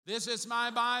This is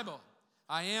my Bible.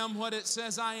 I am what it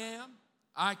says I am.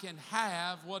 I can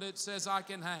have what it says I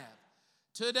can have.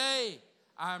 Today,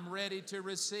 I'm ready to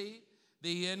receive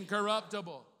the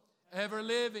incorruptible,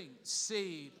 ever-living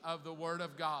seed of the Word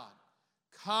of God.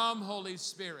 Come, Holy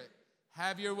Spirit,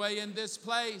 have your way in this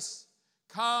place.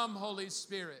 Come, Holy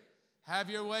Spirit, have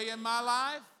your way in my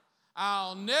life.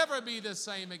 I'll never be the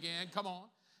same again. Come on.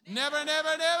 Never,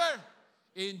 never, never.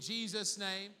 In Jesus'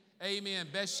 name, amen.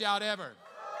 Best shout ever.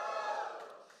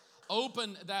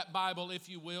 Open that Bible, if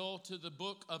you will, to the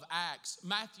book of Acts.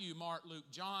 Matthew, Mark, Luke,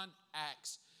 John,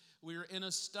 Acts. We're in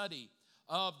a study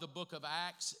of the book of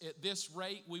Acts. At this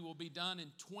rate, we will be done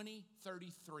in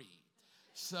 2033.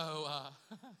 So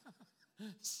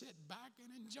sit back and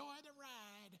enjoy the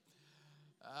ride.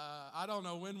 I don't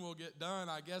know when we'll get done.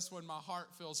 I guess when my heart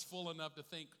feels full enough to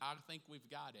think, I think we've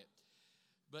got it.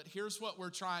 But here's what we're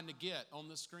trying to get. On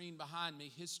the screen behind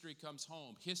me, History Comes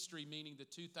Home. History meaning the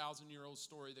 2,000-year-old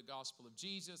story, the gospel of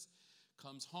Jesus,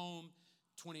 comes home,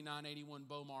 2981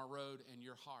 Beaumar Road, in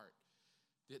your heart.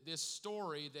 This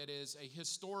story that is a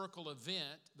historical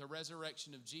event, the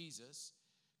resurrection of Jesus,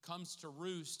 comes to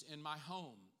roost in my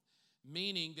home,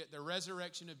 meaning that the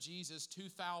resurrection of Jesus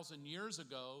 2,000 years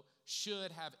ago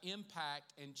should have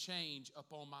impact and change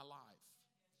upon my life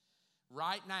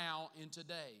right now and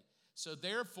today. So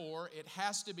therefore, it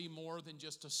has to be more than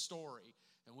just a story.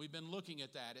 And we've been looking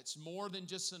at that. It's more than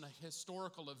just an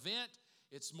historical event.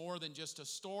 It's more than just a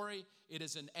story. It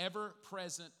is an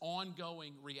ever-present,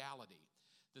 ongoing reality.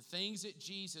 The things that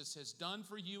Jesus has done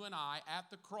for you and I at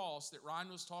the cross that Ryan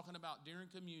was talking about during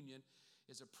communion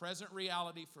is a present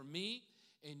reality for me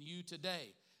and you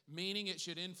today. Meaning it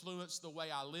should influence the way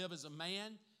I live as a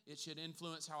man. It should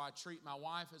influence how I treat my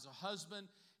wife as a husband.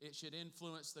 It should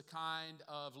influence the kind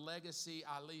of legacy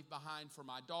I leave behind for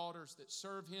my daughters that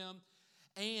serve him.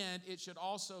 And it should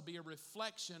also be a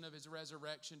reflection of his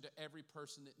resurrection to every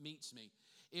person that meets me.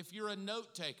 If you're a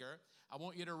note taker, I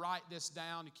want you to write this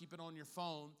down and keep it on your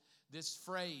phone, this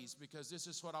phrase, because this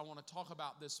is what I want to talk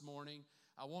about this morning.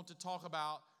 I want to talk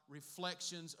about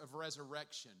reflections of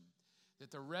resurrection.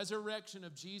 That the resurrection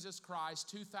of Jesus Christ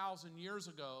 2,000 years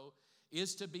ago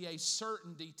is to be a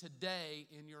certainty today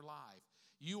in your life.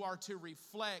 You are to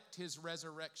reflect his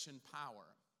resurrection power.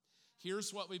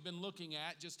 Here's what we've been looking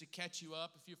at, just to catch you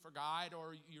up if you forgot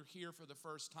or you're here for the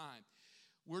first time.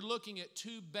 We're looking at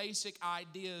two basic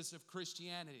ideas of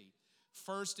Christianity.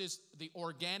 First is the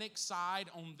organic side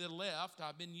on the left.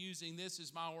 I've been using this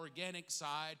as my organic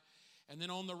side. And then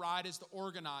on the right is the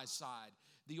organized side.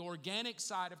 The organic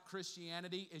side of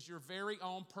Christianity is your very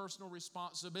own personal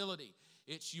responsibility.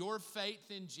 It's your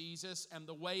faith in Jesus and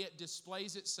the way it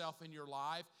displays itself in your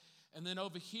life. And then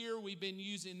over here, we've been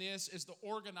using this as the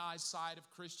organized side of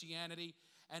Christianity,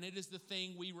 and it is the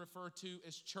thing we refer to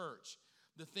as church.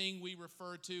 The thing we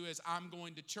refer to as I'm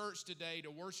going to church today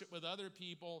to worship with other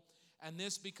people, and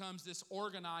this becomes this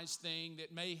organized thing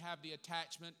that may have the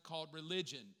attachment called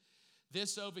religion.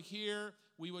 This over here,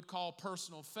 we would call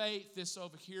personal faith. This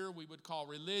over here, we would call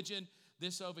religion.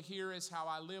 This over here is how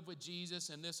I live with Jesus,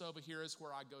 and this over here is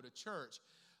where I go to church.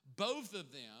 Both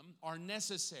of them are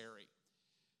necessary.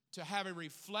 To have a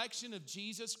reflection of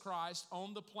Jesus Christ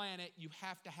on the planet, you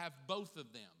have to have both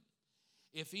of them.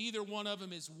 If either one of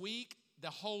them is weak,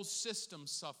 the whole system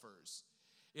suffers.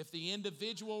 If the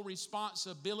individual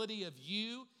responsibility of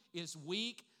you is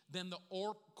weak, then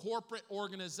the corporate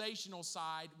organizational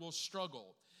side will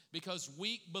struggle, because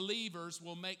weak believers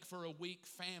will make for a weak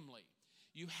family.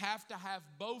 You have to have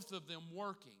both of them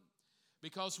working,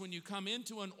 because when you come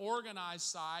into an organized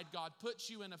side, God puts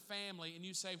you in a family and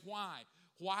you say, why?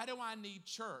 Why do I need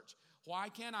church? Why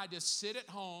can't I just sit at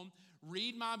home,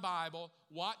 read my Bible,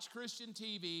 watch Christian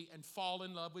TV, and fall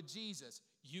in love with Jesus?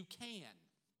 You can.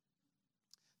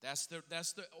 That's the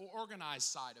organized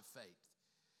side of faith.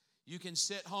 You can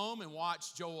sit home and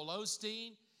watch Joel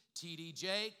Osteen, T.D.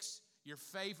 Jakes, your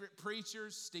favorite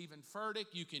preachers, Stephen Furtick.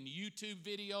 You can YouTube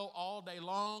video all day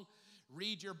long,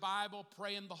 read your Bible,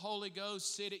 pray in the Holy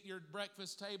Ghost, sit at your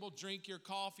breakfast table, drink your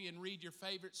coffee, and read your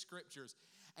favorite scriptures.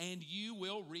 And you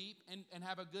will reap and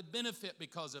have a good benefit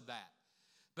because of that.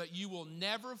 But you will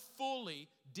never fully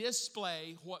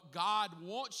display what God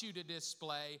wants you to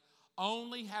display,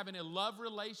 only having a love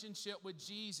relationship with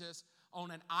Jesus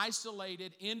on an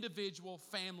isolated, individual,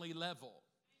 family level.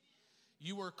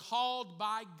 You were called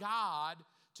by God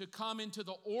to come into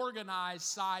the organized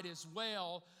side as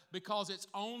well, because it's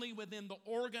only within the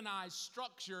organized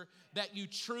structure that you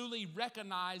truly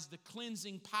recognize the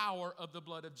cleansing power of the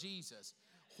blood of Jesus.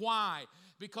 Why?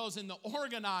 Because in the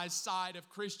organized side of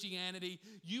Christianity,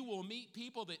 you will meet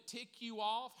people that tick you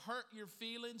off, hurt your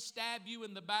feelings, stab you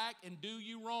in the back, and do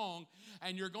you wrong.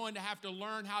 And you're going to have to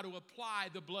learn how to apply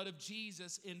the blood of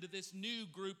Jesus into this new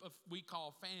group of we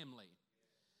call family.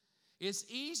 It's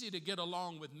easy to get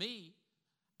along with me.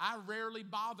 I rarely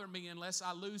bother me unless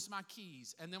I lose my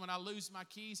keys. And then when I lose my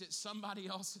keys, it's somebody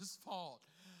else's fault.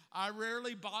 I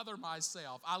rarely bother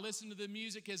myself. I listen to the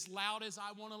music as loud as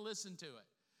I want to listen to it.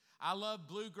 I love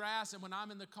bluegrass, and when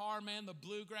I'm in the car, man, the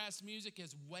bluegrass music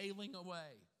is wailing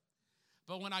away.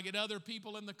 But when I get other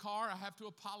people in the car, I have to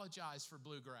apologize for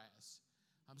bluegrass.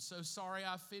 I'm so sorry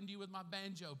I offend you with my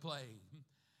banjo playing.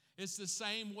 It's the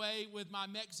same way with my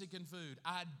Mexican food.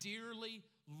 I dearly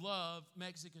love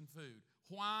Mexican food.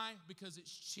 Why? Because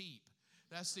it's cheap.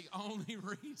 That's the only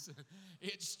reason.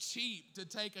 It's cheap to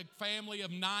take a family of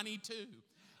 92.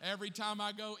 Every time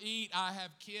I go eat, I have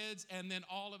kids and then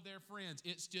all of their friends.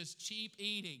 It's just cheap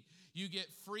eating. You get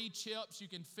free chips. You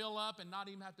can fill up and not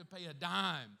even have to pay a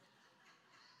dime.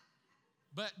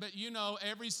 But you know,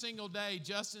 every single day,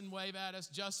 Justin wave at us.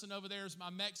 Justin over there is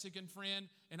my Mexican friend.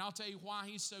 And I'll tell you why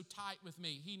he's so tight with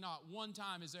me. He not one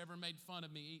time has ever made fun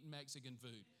of me eating Mexican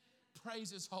food. Praise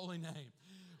his holy name.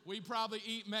 We probably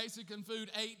eat Mexican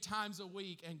food 8 times a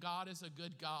week, and God is a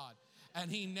good God. And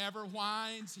he never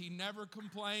whines, he never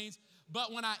complains.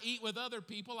 But when I eat with other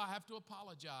people, I have to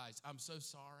apologize. I'm so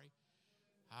sorry.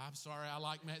 I'm sorry I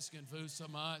like Mexican food so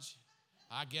much.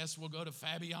 I guess we'll go to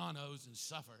Fabiano's and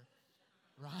suffer,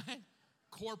 right?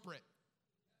 Corporate.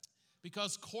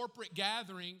 Because corporate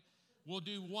gathering will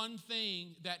do one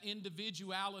thing that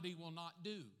individuality will not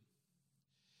do.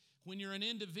 When you're an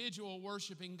individual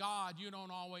worshiping God, you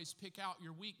don't always pick out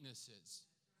your weaknesses.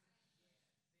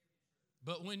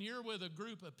 But when you're with a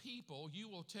group of people, you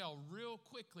will tell real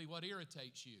quickly what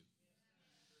irritates you.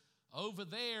 Over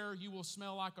there, you will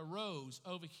smell like a rose.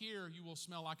 Over here, you will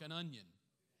smell like an onion.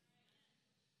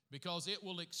 Because it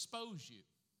will expose you.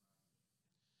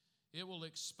 It will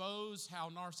expose how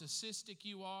narcissistic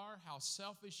you are, how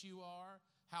selfish you are,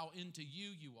 how into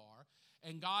you are.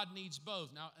 And God needs both.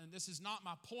 Now, and this is not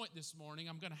my point this morning.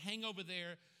 I'm going to hang over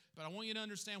there, but I want you to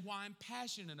understand why I'm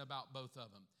passionate about both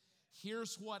of them.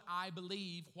 Here's what I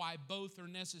believe why both are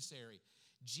necessary.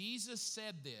 Jesus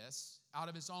said this out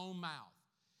of his own mouth.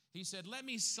 He said, let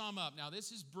me sum up. Now,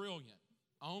 this is brilliant.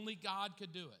 Only God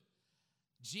could do it.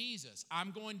 Jesus,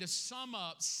 I'm going to sum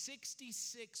up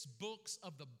 66 books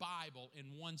of the Bible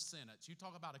in one sentence. You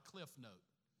talk about a cliff note.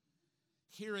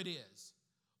 Here it is.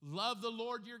 Love the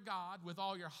Lord your God with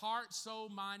all your heart, soul,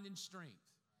 mind, and strength.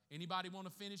 Anybody want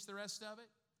to finish the rest of it?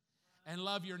 And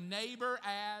love your neighbor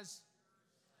as...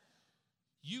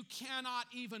 You cannot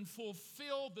even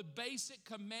fulfill the basic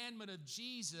commandment of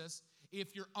Jesus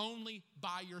if you're only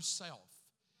by yourself.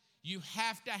 You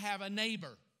have to have a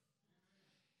neighbor.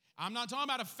 I'm not talking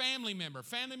about a family member.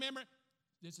 Family member,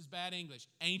 this is bad English,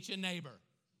 ain't your neighbor.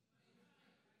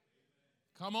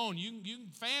 Come on, you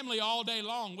can family all day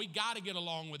long. We got to get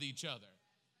along with each other.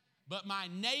 But my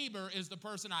neighbor is the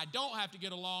person I don't have to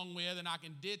get along with, and I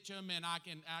can ditch them and I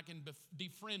can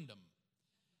befriend them.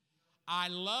 I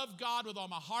love God with all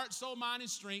my heart, soul, mind, and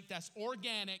strength. That's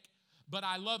organic. But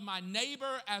I love my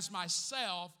neighbor as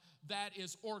myself. That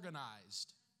is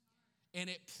organized. And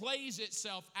it plays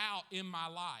itself out in my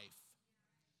life.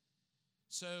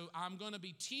 So I'm going to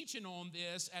be teaching on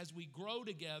this as we grow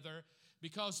together,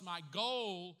 because my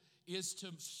goal is to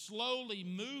slowly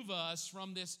move us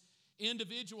from this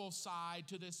individual side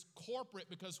to this corporate,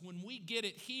 because when we get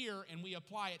it here and we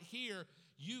apply it here,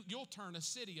 you'll turn a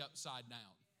city upside down.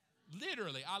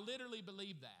 Literally, I literally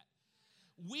believe that.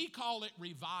 We call it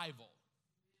revival.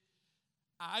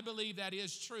 I believe that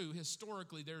is true.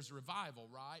 Historically, there's revival,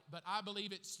 right? But I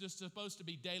believe it's just supposed to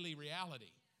be daily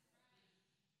reality.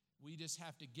 We just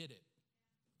have to get it.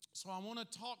 So I want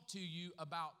to talk to you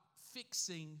about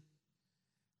fixing,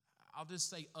 I'll just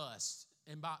say us.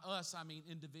 And by us, I mean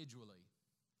individually.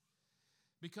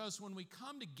 Because when we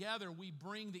come together, we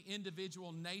bring the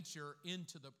individual nature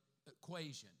into the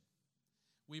equation.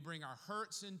 We bring our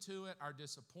hurts into it, our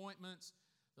disappointments,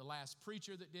 the last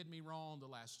preacher that did me wrong, the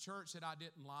last church that I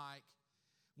didn't like.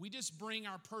 We just bring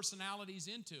our personalities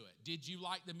into it. Did you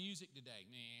like the music today?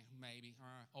 Nah, maybe.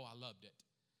 Oh, I loved it.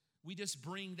 We just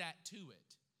bring that to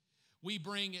it. We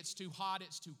bring it's too hot,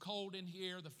 it's too cold in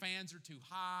here, the fans are too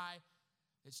high,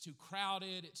 it's too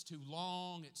crowded, it's too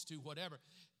long, it's too whatever.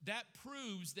 That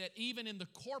proves that even in the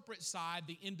corporate side,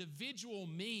 the individual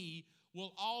me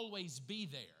will always be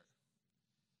there.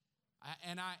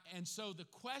 And so the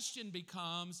question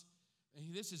becomes,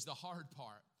 and this is the hard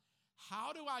part,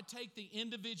 how do I take the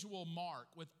individual Mark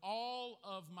with all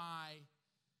of my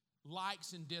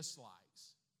likes and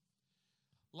dislikes.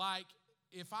 Like,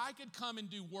 if I could come and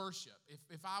do worship,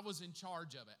 if I was in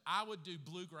charge of it, I would do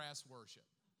bluegrass worship.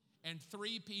 And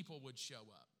 3 people would show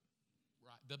up,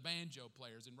 right? The banjo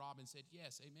players. And Robin said,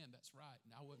 yes, amen, that's right.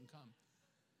 And I wouldn't come.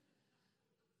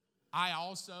 I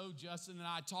also, Justin and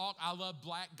I talk, I love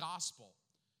black gospel.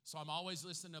 So I'm always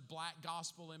listening to black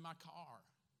gospel in my car,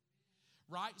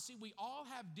 right? See, we all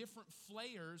have different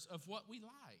flavors of what we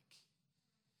like.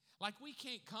 Like, we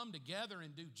can't come together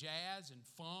and do jazz and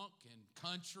funk and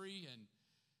country, and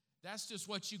that's just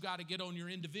what you got to get on your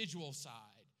individual side.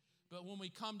 But when we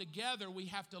come together, we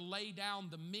have to lay down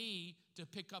the me to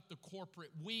pick up the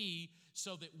corporate we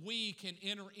so that we can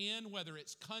enter in, whether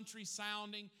it's country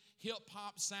sounding, hip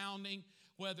hop sounding,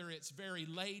 whether it's very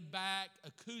laid back,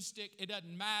 acoustic, it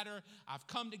doesn't matter. I've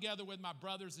come together with my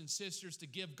brothers and sisters to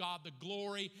give God the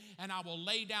glory, and I will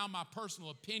lay down my personal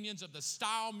opinions of the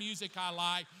style music I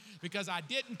like, because I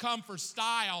didn't come for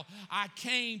style. I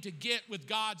came to get with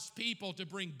God's people to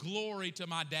bring glory to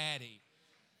my daddy.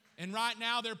 And right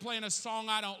now they're playing a song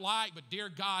I don't like, but dear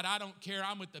God, I don't care.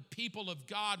 I'm with the people of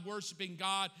God, worshiping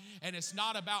God, and it's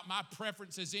not about my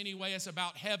preferences anyway. It's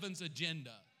about heaven's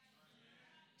agenda.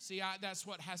 See, that's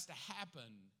what has to happen.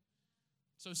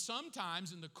 So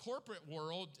sometimes in the corporate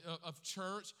world of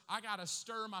church, I got to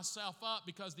stir myself up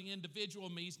because the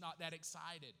individual me's not that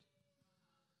excited.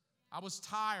 I was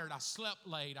tired. I slept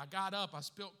late. I got up. I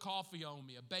spilled coffee on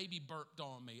me. A baby burped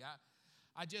on me.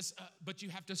 But you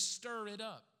have to stir it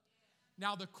up.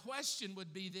 Now, the question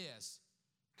would be this: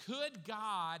 could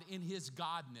God, in His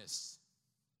godness,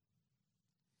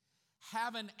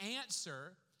 have an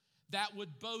answer that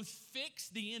would both fix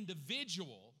the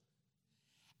individual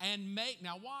and make,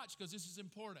 now watch, because this is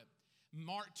important.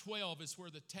 Mark 12 is where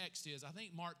the text is. I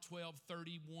think Mark 12,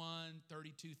 31,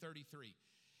 32, 33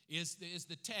 is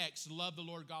the text. Love the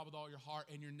Lord God with all your heart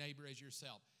and your neighbor as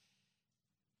yourself.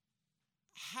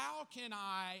 How can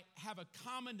I have a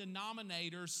common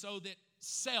denominator so that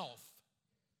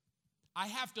I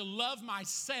have to love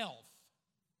myself,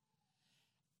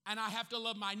 and I have to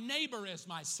love my neighbor as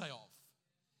myself?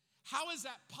 How is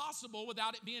that possible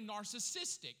without it being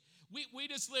narcissistic? We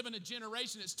just live in a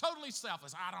generation that's totally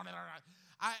selfish.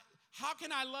 How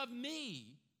can I love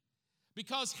me?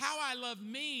 Because how I love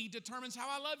me determines how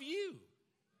I love you.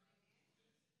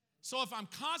 So if I'm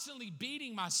constantly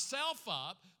beating myself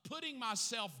up, putting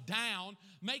myself down,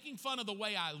 making fun of the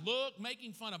way I look,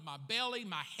 making fun of my belly,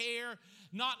 my hair,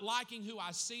 not liking who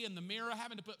I see in the mirror,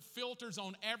 having to put filters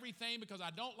on everything because I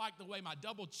don't like the way my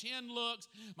double chin looks,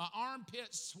 my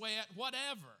armpits sweat,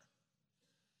 whatever.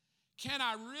 Can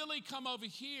I really come over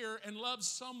here and love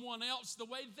someone else the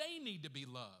way they need to be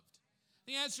loved?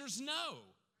 The answer is no.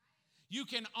 You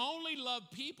can only love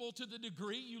people to the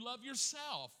degree you love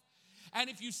yourself. And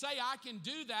if you say, I can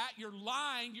do that, you're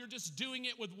lying. You're just doing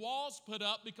it with walls put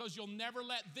up because you'll never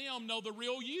let them know the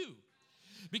real you.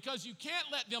 Because you can't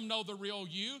let them know the real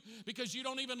you because you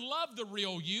don't even love the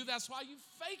real you. That's why you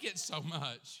fake it so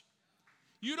much.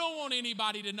 You don't want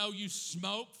anybody to know you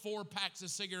smoke 4 packs of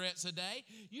cigarettes a day.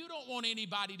 You don't want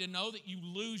anybody to know that you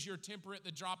lose your temper at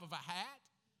the drop of a hat.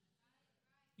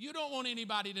 You don't want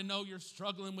anybody to know you're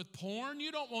struggling with porn.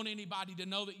 You don't want anybody to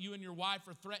know that you and your wife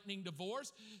are threatening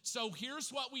divorce. So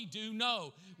here's what we do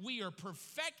know. We are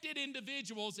perfected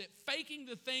individuals at faking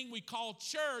the thing we call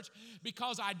church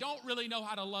because I don't really know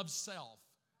how to love self.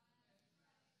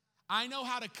 I know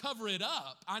how to cover it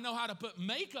up. I know how to put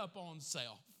makeup on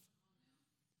self.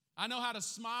 I know how to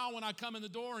smile when I come in the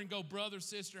door and go, brother,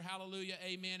 sister, hallelujah,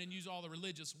 amen, and use all the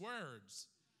religious words.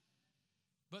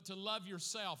 But to love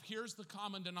yourself, here's the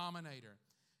common denominator.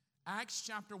 Acts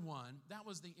chapter 1, that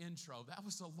was the intro. That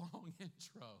was a long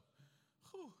intro.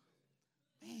 Whew,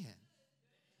 man,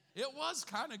 it was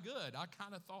kind of good. I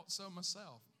kind of thought so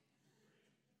myself.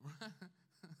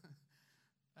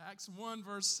 Acts 1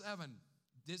 verse 7,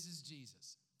 this is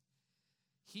Jesus.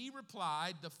 He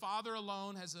replied, the Father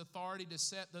alone has authority to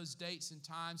set those dates and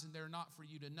times, and they're not for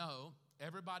you to know.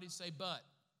 Everybody say, but.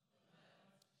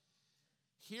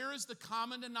 Here is the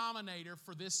common denominator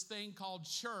for this thing called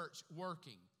church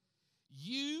working.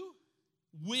 You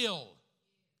will.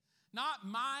 Not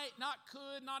might, not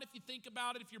could, not if you think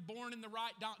about it, if you're born in the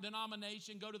right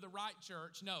denomination, go to the right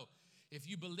church. No. If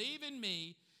you believe in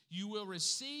me, you will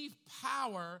receive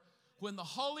power when the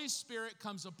Holy Spirit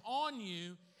comes upon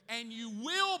you, and you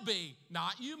will be,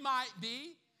 not you might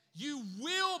be, you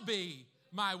will be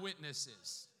my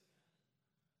witnesses.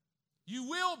 You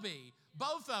will be.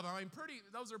 Both of them,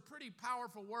 those are pretty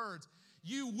powerful words.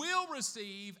 You will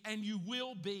receive and you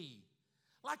will be.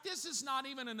 Like, this is not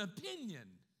even an opinion.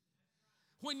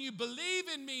 When you believe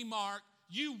in me, Mark,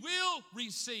 you will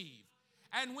receive.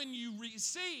 And when you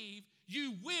receive,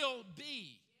 you will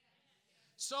be.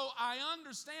 So I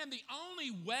understand the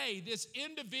only way this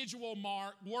individual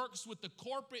mark works with the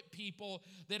corporate people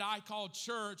that I call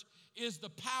church is the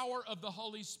power of the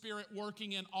Holy Spirit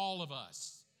working in all of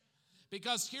us.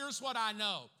 Because here's what I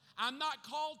know. I'm not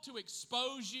called to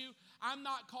expose you. I'm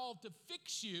not called to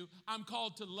fix you. I'm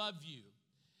called to love you.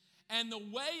 And the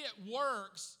way it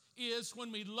works is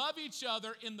when we love each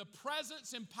other in the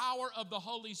presence and power of the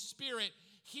Holy Spirit,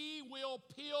 He will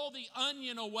peel the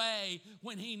onion away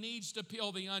when He needs to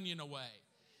peel the onion away.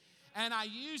 And I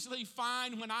usually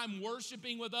find when I'm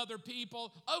worshiping with other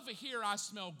people, over here I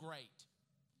smell great.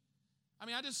 I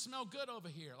mean, I just smell good over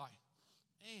here. Like,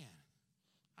 man,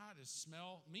 I just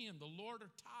smell, me and the Lord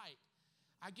are tight.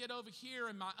 I get over here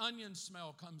and my onion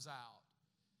smell comes out.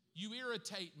 You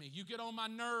irritate me. You get on my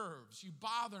nerves. You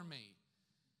bother me.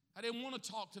 I didn't want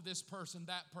to talk to this person,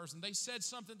 that person. They said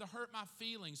something to hurt my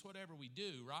feelings, whatever we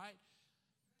do, right?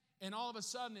 And all of a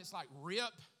sudden it's like,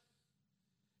 rip.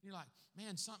 You're like,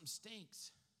 man, something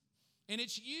stinks. And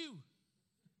it's you.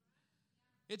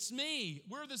 It's me.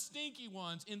 We're the stinky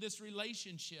ones in this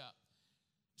relationship.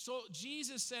 So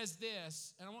Jesus says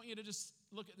this, and I want you to just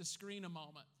look at the screen a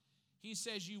moment. He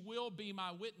says, you will be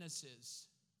my witnesses,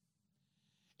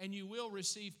 and you will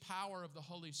receive power of the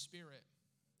Holy Spirit.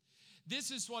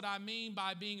 This is what I mean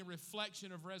by being a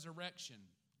reflection of resurrection.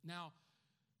 Now,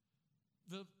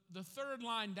 the third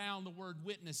line down, the word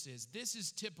witnesses, this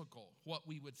is typical what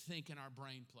we would think in our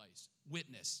brain place.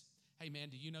 Witness. Hey, man,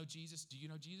 do you know Jesus? Do you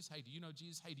know Jesus? Hey, do you know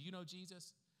Jesus? Hey, do you know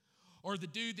Jesus? Or the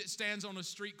dude that stands on a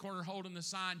street corner holding the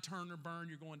sign, turn or burn,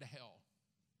 you're going to hell.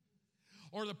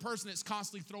 Or the person that's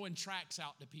constantly throwing tracts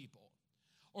out to people.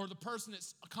 Or the person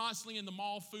that's constantly in the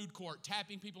mall food court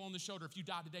tapping people on the shoulder. If you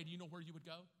died today, do you know where you would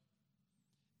go?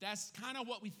 That's kind of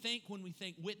what we think when we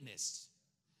think witness.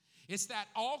 It's that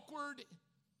awkward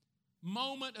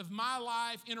moment of my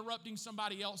life interrupting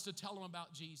somebody else to tell them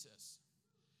about Jesus.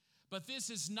 But this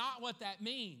is not what that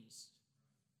means.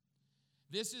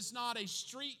 This is not a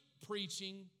street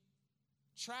preaching,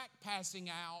 tract passing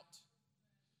out,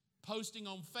 posting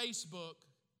on Facebook,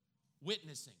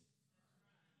 witnessing.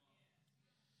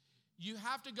 You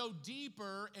have to go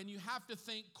deeper and you have to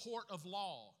think court of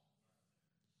law.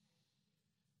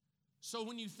 So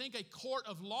when you think a court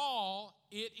of law,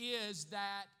 it is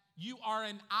that you are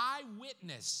an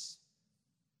eyewitness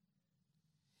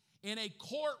in a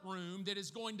courtroom that is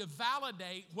going to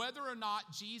validate whether or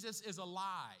not Jesus is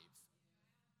alive.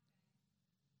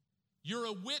 You're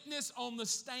a witness on the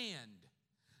stand,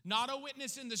 not a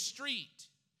witness in the street.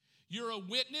 You're a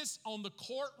witness on the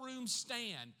courtroom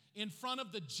stand in front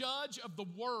of the judge of the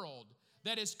world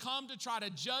that has come to try to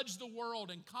judge the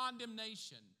world in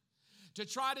condemnation, to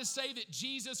try to say that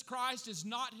Jesus Christ is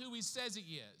not who He says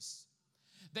He is.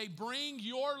 They bring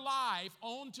your life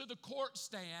onto the court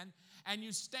stand, and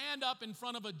you stand up in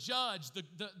front of a judge,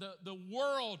 the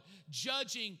world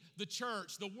judging the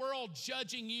church, the world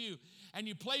judging you, and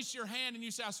you place your hand and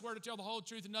you say, I swear to tell the whole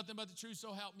truth and nothing but the truth,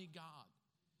 so help me God.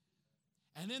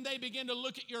 And then they begin to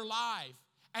look at your life.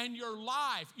 And your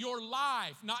life,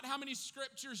 not how many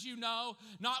scriptures you know,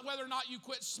 not whether or not you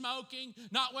quit smoking,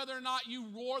 not whether or not you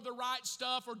wore the right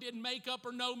stuff or did makeup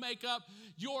or no makeup,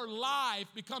 your life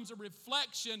becomes a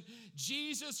reflection.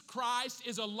 Jesus Christ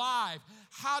is alive.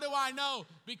 How do I know?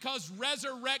 Because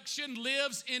resurrection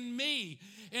lives in me.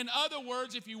 In other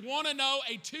words, if you want to know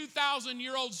a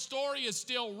 2,000-year-old story is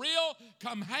still real,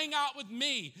 come hang out with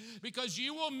me, because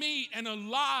you will meet an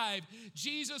alive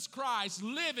Jesus Christ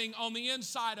living on the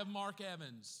inside of Mark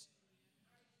Evans.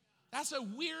 That's a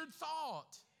weird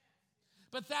thought,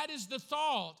 but that is the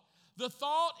thought. The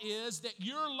thought is that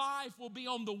your life will be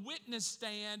on the witness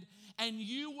stand and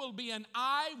you will be an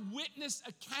eyewitness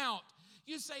account.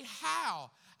 You say,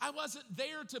 how? I wasn't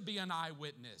there to be an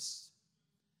eyewitness.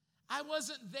 I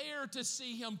wasn't there to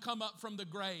see Him come up from the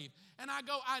grave. And I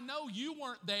go, I know you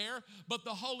weren't there, but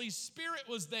the Holy Spirit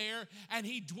was there, and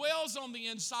He dwells on the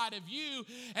inside of you.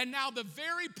 And now the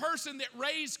very person that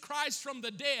raised Christ from the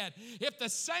dead, if the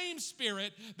same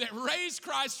Spirit that raised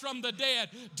Christ from the dead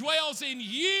dwells in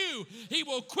you, He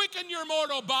will quicken your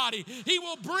mortal body. He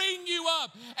will bring you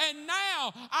up. And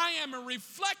now I am a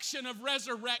reflection of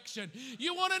resurrection.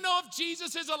 You want to know if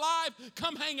Jesus is alive?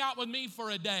 Come hang out with me for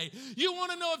a day. You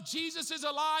want to know if Jesus is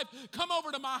alive? Come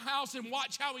over to my house and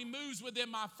watch how He moves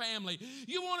within my family.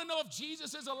 You want to know if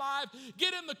Jesus is alive?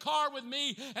 Get in the car with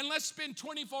me and let's spend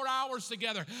 24 hours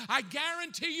together. I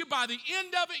guarantee you by the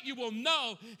end of it, you will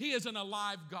know He is an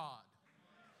alive God.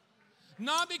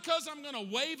 Not because I'm going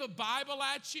to wave a Bible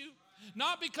at you,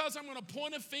 not because I'm going to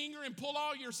point a finger and pull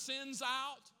all your sins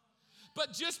out,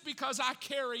 but just because I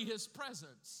carry His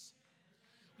presence.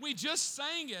 We just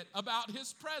sang it about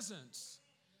His presence.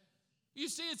 You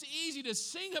see, it's easy to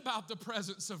sing about the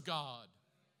presence of God.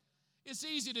 It's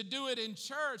easy to do it in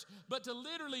church, but to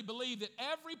literally believe that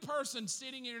every person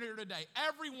sitting in here today,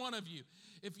 every one of you,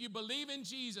 if you believe in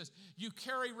Jesus, you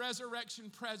carry resurrection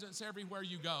presence everywhere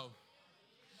you go.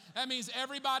 That means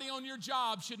everybody on your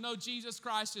job should know Jesus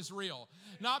Christ is real.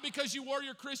 Not because you wore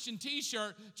your Christian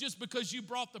t-shirt, just because you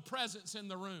brought the presence in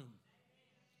the room.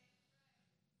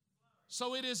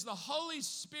 So it is the Holy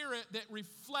Spirit that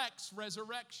reflects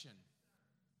resurrection.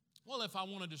 Well, if I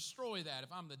want to destroy that,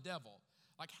 if I'm the devil,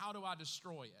 like how do I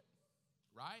destroy it?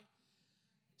 Right?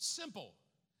 Simple.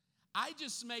 I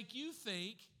just make you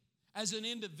think as an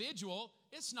individual,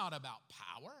 it's not about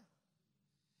power.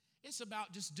 It's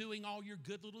about just doing all your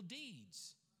good little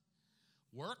deeds.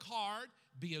 Work hard,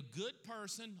 be a good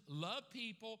person, love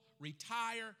people,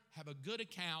 retire, have a good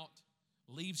account,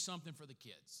 leave something for the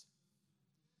kids.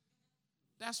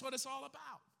 That's what it's all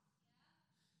about.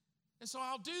 And so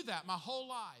I'll do that my whole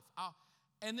life.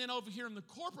 And then over here in the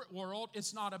corporate world,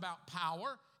 it's not about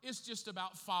power. It's just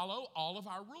about follow all of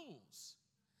our rules.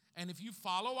 And if you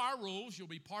follow our rules, you'll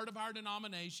be part of our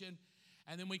denomination,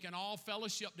 and then we can all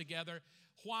fellowship together.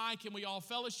 Why can we all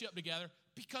fellowship together?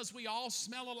 Because we all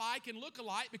smell alike and look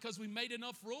alike, because we made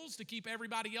enough rules to keep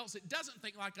everybody else that doesn't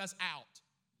think like us out.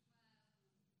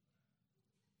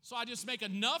 So I just make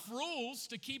enough rules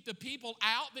to keep the people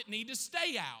out that need to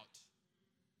stay out.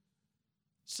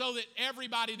 So that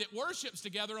everybody that worships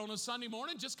together on a Sunday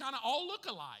morning just kind of all look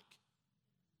alike.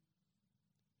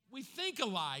 We think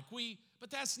alike, but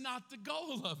that's not the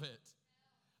goal of it.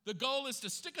 The goal is to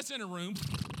stick us in a room,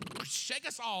 shake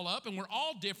us all up, and we're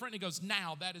all different. And he goes,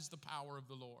 now that is the power of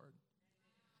the Lord.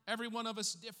 Every one of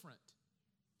us different.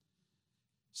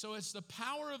 So it's the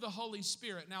power of the Holy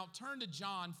Spirit. Now turn to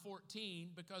John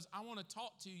 14, because I want to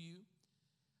talk to you.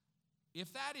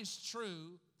 If that is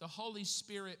true, the Holy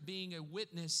Spirit being a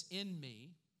witness in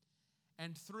me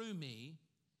and through me,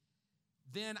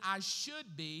 then I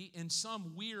should be, in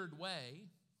some weird way,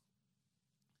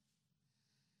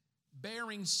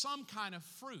 bearing some kind of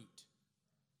fruit.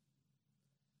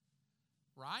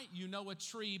 Right? You know a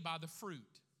tree by the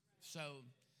fruit. So,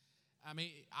 I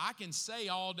mean, I can say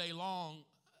all day long,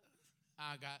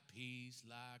 I got peace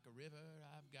like a river,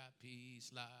 I've got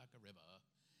peace like a river.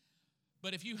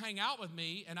 But if you hang out with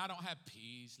me and I don't have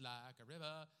peace like a river,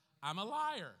 I'm a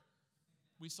liar.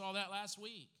 We saw that last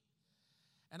week.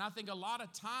 And I think a lot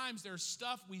of times there's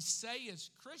stuff we say as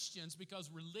Christians because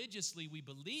religiously we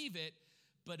believe it,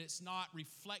 but it's not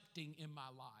reflecting in my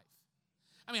life.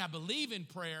 I mean, I believe in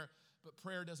prayer, but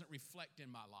prayer doesn't reflect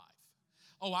in my life.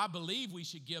 Oh, I believe we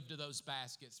should give to those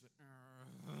baskets,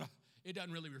 but it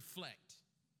doesn't really reflect.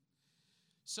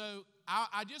 So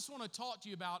I just want to talk to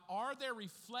you about, are there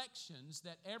reflections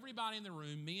that everybody in the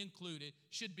room, me included,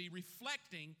 should be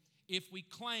reflecting if we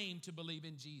claim to believe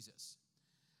in Jesus?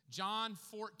 John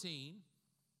 14,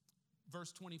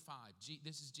 verse 25.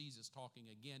 This is Jesus talking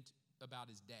again about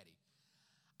his daddy.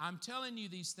 I'm telling you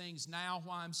these things now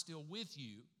while I'm still with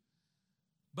you,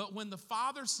 but when the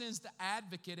Father sends the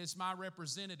advocate as my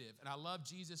representative, and I love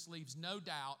Jesus leaves no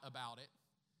doubt about it,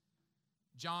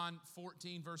 John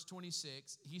 14, verse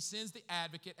 26, he sends the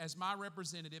advocate as my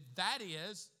representative, that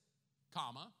is,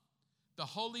 the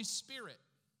Holy Spirit.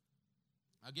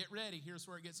 Now get ready, here's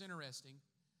where it gets interesting.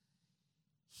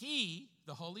 He,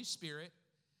 the Holy Spirit,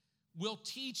 will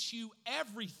teach you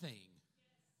everything.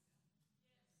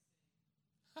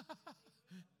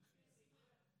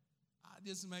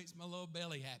 This makes my little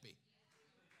belly happy.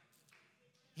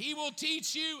 He will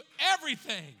teach you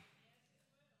everything.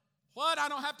 What? I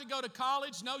don't have to go to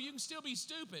college? No, you can still be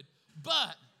stupid.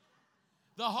 But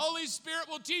the Holy Spirit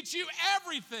will teach you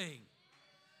everything.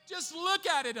 Just look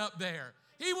at it up there.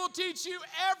 He will teach you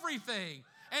everything.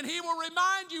 And he will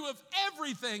remind you of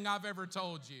everything I've ever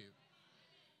told you.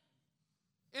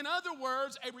 In other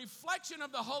words, a reflection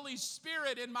of the Holy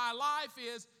Spirit in my life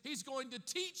is he's going to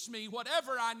teach me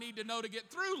whatever I need to know to get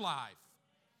through life.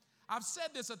 I've said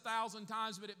this 1,000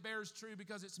 times, but it bears true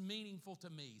because it's meaningful to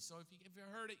me. So if you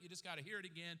heard it, you just got to hear it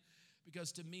again,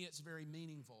 because to me it's very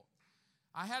meaningful.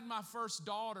 I had my first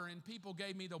daughter, and people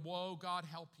gave me the, whoa, God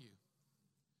help you.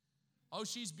 Oh,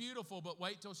 she's beautiful, but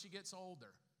wait till she gets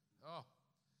older. Oh.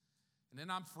 And then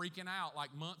I'm freaking out.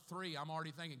 Like month 3, I'm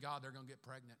already thinking, God, they're going to get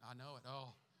pregnant. I know it.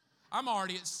 Oh. I'm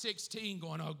already at 16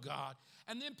 going, oh, God.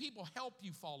 And then people help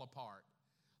you fall apart.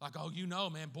 Like, oh, you know,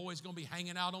 man, boy's going to be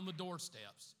hanging out on the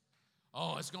doorsteps.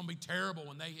 Oh, it's going to be terrible.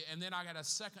 And then I got a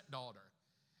second daughter.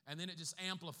 And then it just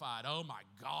amplified. Oh, my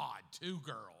God, 2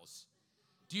 girls.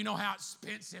 Do you know how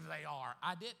expensive they are?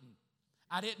 I didn't.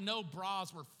 I didn't know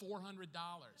bras were $400.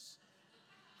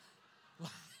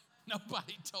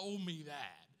 Nobody told me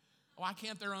that. Why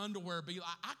can't their underwear be like,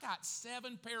 I got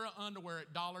 7 pair of underwear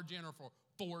at Dollar General for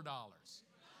 $4.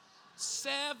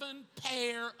 7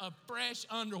 pair of fresh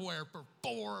underwear for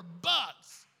 $4.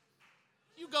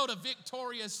 You go to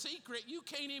Victoria's Secret, you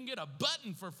can't even get a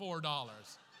button for $4.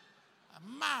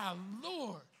 My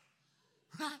Lord.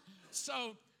 Right?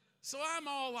 So I'm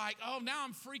all like, oh, now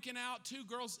I'm freaking out. 2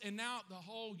 girls, and now the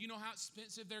whole, you know how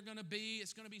expensive they're going to be.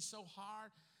 It's going to be so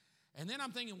hard. And then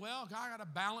I'm thinking, well, God, I got a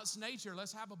balanced nature.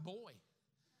 Let's have a boy.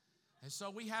 And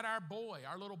so we had our boy,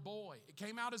 our little boy. It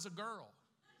came out as a girl.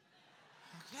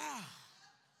 Yeah.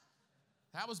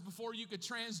 That was before you could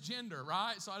transgender,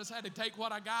 right? So I just had to take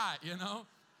what I got, you know.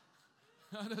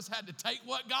 I just had to take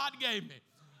what God gave me.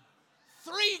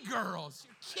 3 girls.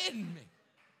 You're kidding me.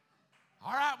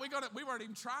 All right, we weren't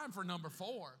even trying for number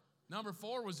 4. Number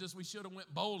 4 was just we should have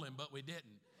went bowling, but we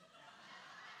didn't.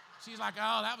 She's like,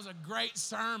 oh, that was a great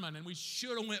sermon, and we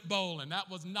should have went bowling. That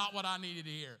was not what I needed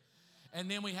to hear. And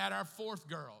then we had our 4th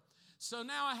girl. So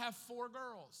now I have 4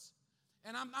 girls,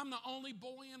 and I'm the only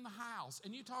boy in the house.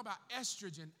 And you talk about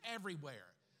estrogen everywhere.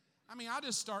 I mean, I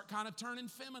just start kind of turning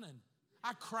feminine.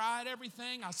 I cry at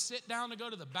everything. I sit down to go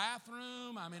to the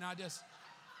bathroom. I mean, I just,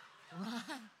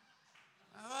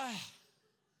 right?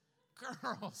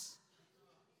 Girls,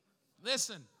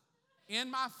 listen, in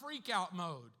my freak out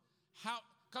mode,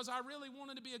 because I really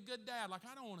wanted to be a good dad. Like,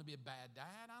 I don't want to be a bad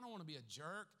dad. I don't want to be a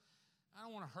jerk. I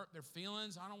don't want to hurt their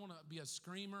feelings. I don't want to be a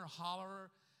screamer, a hollerer.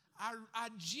 I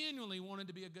genuinely wanted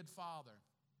to be a good father.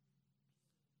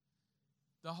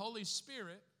 The Holy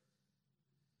Spirit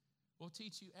will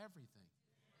teach you everything.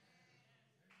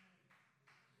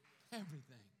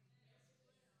 Everything.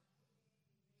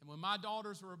 And when my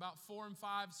daughters were about 4 and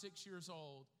 5, 6 years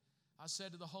old, I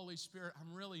said to the Holy Spirit,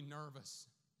 I'm really nervous.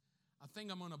 I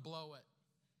think I'm going to blow it.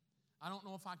 I don't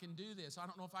know if I can do this. I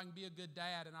don't know if I can be a good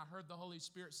dad. And I heard the Holy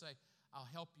Spirit say, I'll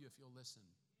help you if you'll listen.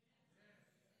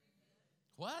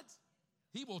 What?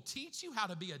 He will teach you how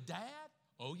to be a dad?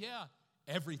 Oh, yeah,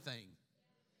 everything.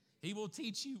 He will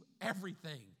teach you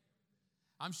everything.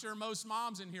 I'm sure most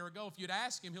moms in here go, if you'd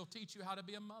ask him, he'll teach you how to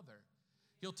be a mother.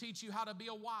 He'll teach you how to be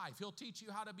a wife. He'll teach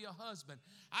you how to be a husband.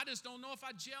 I just don't know if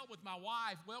I gel with my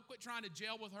wife. Well, quit trying to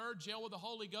gel with her. Gel with the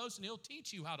Holy Ghost, and he'll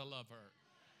teach you how to love her.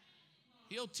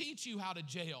 He'll teach you how to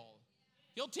gel.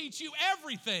 He'll teach you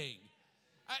everything.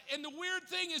 And the weird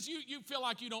thing is you feel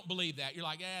like you don't believe that. You're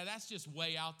like, yeah, that's just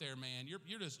way out there, man.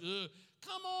 You're just,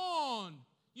 come on.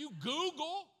 You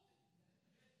Google.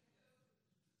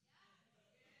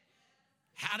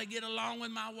 How to get along with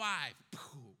my wife.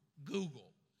 Google.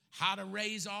 How to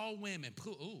raise all women.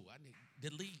 Ooh, I need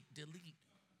delete.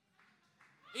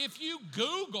 If you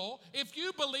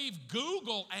believe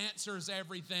Google answers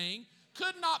everything,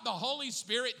 could not the Holy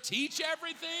Spirit teach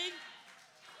everything?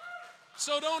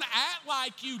 So don't act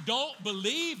like you don't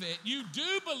believe it. You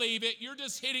do believe it. You're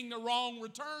just hitting the wrong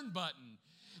return button.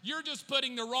 You're just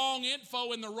putting the wrong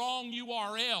info in the wrong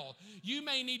URL. You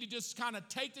may need to just kind of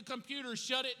take the computer,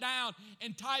 shut it down,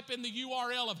 and type in the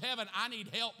URL of heaven, I need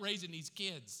help raising these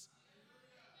kids.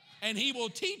 And he will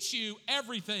teach you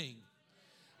everything.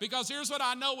 Because here's what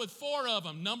I know with 4 of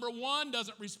them. Number 1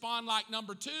 doesn't respond like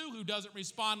number 2, who doesn't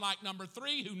respond like number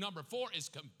 3, who number 4 is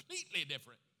completely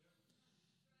different.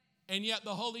 And yet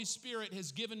the Holy Spirit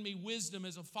has given me wisdom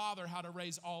as a father how to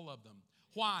raise all of them.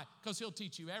 Why? Because he'll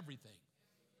teach you everything.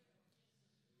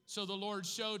 So the Lord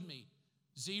showed me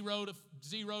 0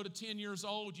 to 10 years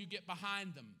old, you get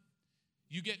behind them.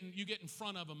 You get in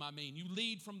front of them, You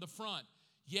lead from the front.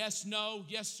 Yes, no,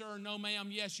 yes, sir, no, ma'am,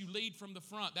 yes, you lead from the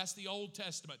front. That's the Old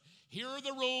Testament. Here are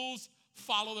the rules,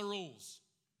 follow the rules.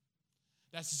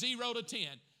 That's 0 to 10.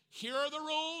 Here are the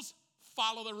rules,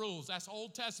 follow the rules. That's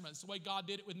Old Testament. It's the way God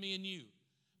did it with me and you.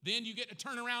 Then you get to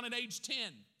turn around at age 10.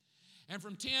 And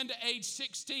from 10 to age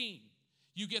 16,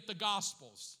 you get the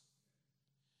Gospels.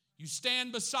 You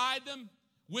stand beside them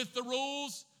with the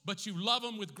rules, but you love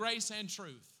them with grace and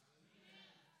truth.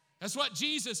 That's what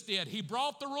Jesus did. He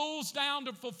brought the rules down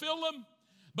to fulfill them,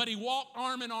 but he walked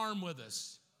arm in arm with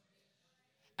us.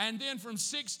 And then from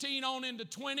 16 on into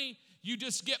 20, you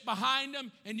just get behind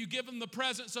them and you give them the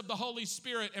presence of the Holy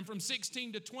Spirit. And from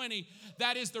 16 to 20,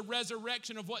 that is the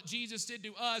resurrection of what Jesus did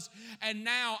to us. And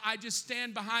now I just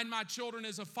stand behind my children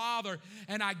as a father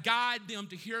and I guide them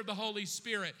to hear the Holy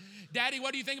Spirit. Daddy,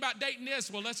 what do you think about dating this?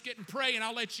 Well, let's get and pray, and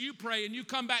I'll let you pray, and you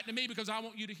come back to me because I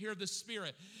want you to hear the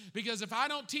Spirit. Because if I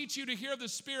don't teach you to hear the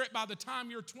Spirit by the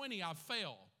time you're 20, I've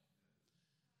failed.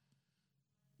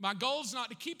 My goal is not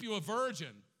to keep you a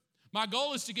virgin. My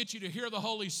goal is to get you to hear the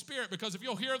Holy Spirit, because if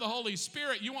you'll hear the Holy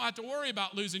Spirit, you won't have to worry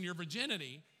about losing your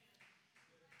virginity.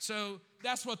 So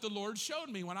that's what the Lord showed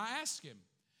me when I asked him.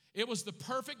 It was the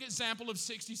perfect example of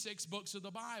 66 books of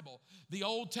the Bible. The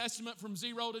Old Testament from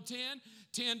 0 to 10,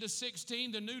 10 to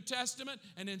 16, the New Testament,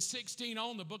 and then 16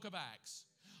 on the book of Acts,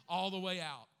 all the way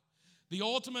out. The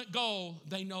ultimate goal,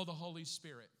 they know the Holy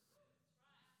Spirit.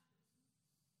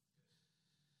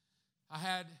 I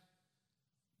had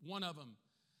one of them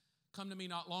come to me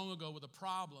not long ago with a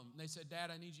problem. They said, Dad,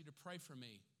 I need you to pray for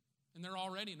me. And they're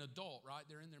already an adult, right?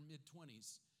 They're in their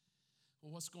mid-20s.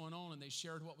 Well, what's going on? And they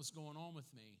shared what was going on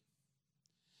with me.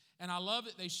 And I love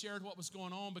that they shared what was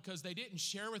going on, because they didn't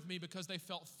share with me because they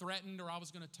felt threatened or I was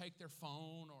going to take their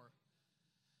phone, or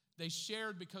they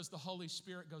shared because the Holy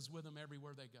Spirit goes with them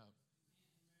everywhere they go.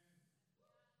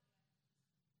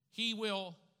 He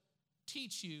will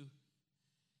teach you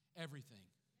everything.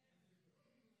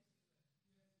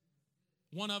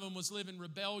 One of them was living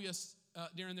rebellious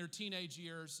during their teenage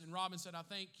years, and Robin said, I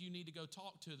think you need to go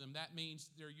talk to them. That means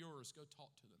they're yours. Go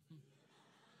talk to them.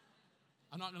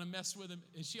 I'm not going to mess with them.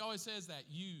 And she always says that.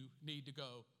 You need to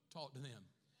go talk to them.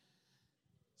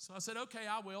 So I said, okay,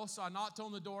 I will. So I knocked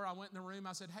on the door. I went in the room.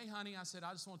 I said, hey, honey. I said,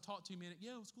 I just want to talk to you a minute.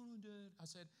 Yeah, what's going on, Dad? I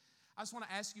said, I just want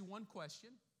to ask you one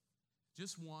question.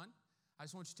 Just one. I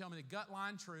just want you to tell me the gut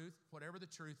line truth. Whatever the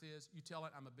truth is, you tell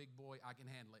it. I'm a big boy. I can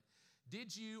handle it.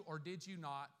 Did you or did you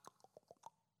not?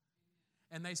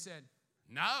 And they said,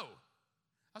 no.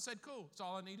 I said, cool. That's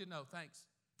all I need to know. Thanks.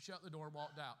 Shut the door and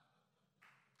walked out.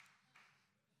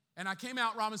 And I came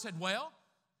out, Robin said, well?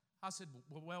 I said,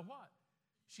 well, what?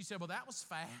 She said, well, that was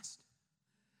fast.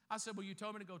 I said, well, you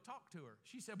told me to go talk to her.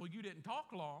 She said, well, you didn't talk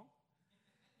long.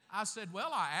 I said,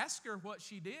 well, I asked her what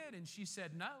she did, and she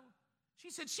said no. She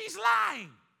said, she's lying.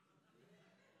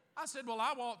 I said, well,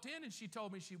 I walked in, and she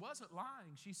told me she wasn't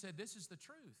lying. She said, this is the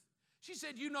truth. She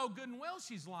said, you know good and well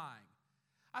she's lying.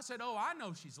 I said, oh, I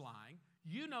know she's lying.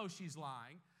 You know she's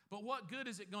lying. But what good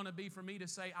is it going to be for me to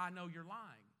say, I know you're lying?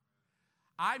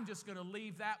 I'm just going to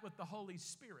leave that with the Holy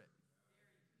Spirit.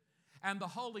 And the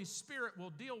Holy Spirit will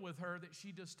deal with her that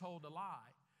she just told a lie.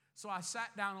 So I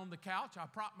sat down on the couch, I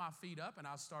propped my feet up, and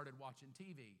I started watching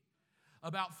TV.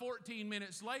 About 14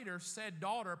 minutes later, said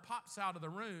daughter pops out of the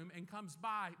room and comes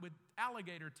by with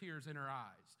alligator tears in her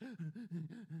eyes.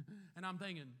 And I'm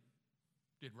thinking,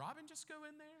 did Robin just go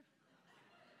in there?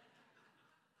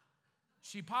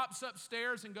 She pops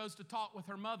upstairs and goes to talk with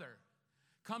her mother.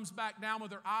 Comes back down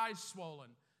with her eyes swollen,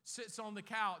 sits on the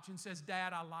couch and says,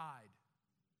 Dad, I lied.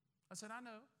 I said, I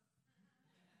know.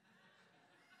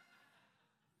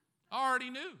 I already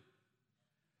knew.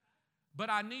 But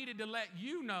I needed to let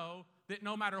you know that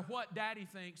no matter what Daddy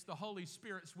thinks, the Holy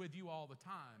Spirit's with you all the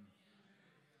time.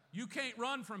 You can't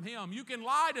run from Him. You can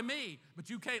lie to me, but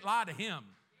you can't lie to Him.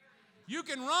 You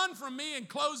can run from me and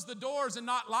close the doors and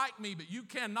not like me, but you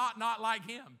cannot not like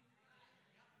Him.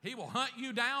 He will hunt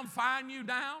you down, find you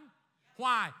down.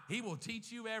 Why? He will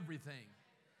teach you everything.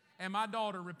 And my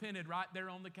daughter repented right there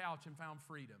on the couch and found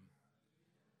freedom.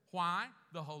 Why?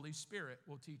 The Holy Spirit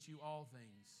will teach you all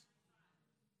things.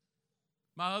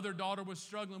 My other daughter was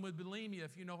struggling with bulimia,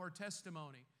 if you know her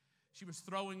testimony. She was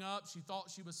throwing up. She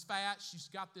thought she was fat. She's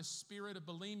got this spirit of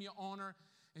bulimia on her,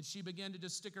 and she began to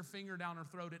just stick her finger down her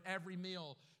throat at every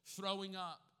meal, throwing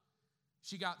up.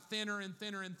 She got thinner and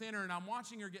thinner and thinner, and I'm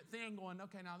watching her get thin going,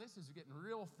 okay, now this is getting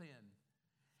real thin.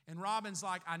 And Robin's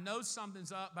like, I know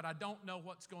something's up, but I don't know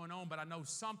what's going on, but I know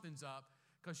something's up,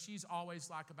 because she's always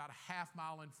like about a half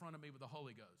mile in front of me with the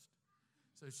Holy Ghost.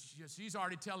 So she's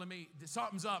already telling me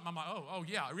something's up. I'm like, oh,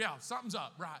 yeah, something's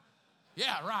up, right.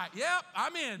 Yeah, right, yep,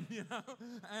 I'm in, you know.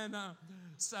 And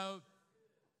so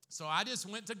I just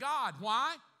went to God.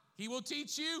 Why? He will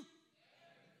teach you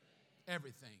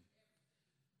everything.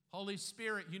 Holy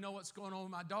Spirit, you know what's going on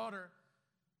with my daughter.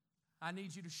 I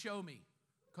need you to show me,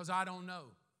 because I don't know.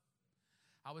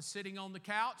 I was sitting on the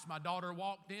couch. My daughter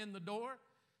walked in the door,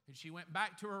 and she went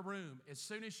back to her room. As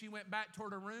soon as she went back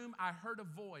toward her room, I heard a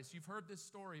voice. You've heard this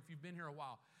story if you've been here a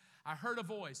while. I heard a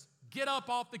voice, get up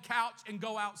off the couch and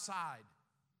go outside.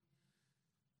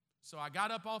 So I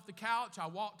got up off the couch. I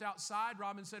walked outside.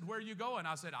 Robin said, where are you going?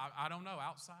 I said, I don't know,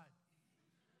 outside.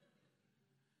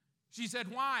 She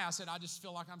said, why? I said, I just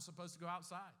feel like I'm supposed to go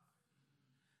outside.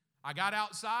 I got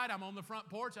outside. I'm on the front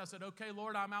porch. I said, okay,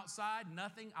 Lord, I'm outside.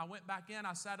 Nothing. I went back in.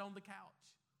 I sat on the couch.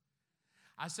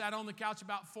 I sat on the couch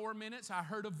about 4 minutes. I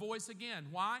heard a voice again.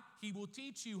 Why? He will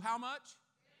teach you how much?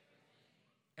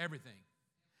 Everything.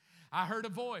 I heard a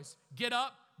voice. Get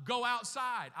up, go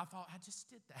outside. I thought, I just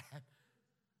did that.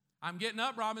 I'm getting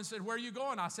up. Robin said, where are you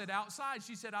going? I said, outside.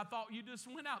 She said, I thought you just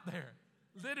went out there.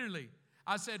 Literally.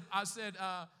 I said,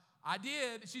 I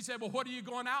did. She said, well, what are you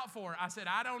going out for? I said,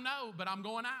 I don't know, but I'm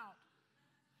going out.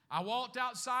 I walked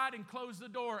outside and closed the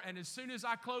door, and as soon as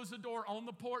I closed the door on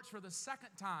the porch for the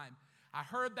second time, I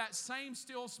heard that same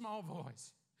still small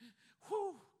voice.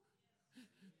 Whew.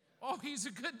 Oh, he's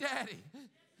a good daddy.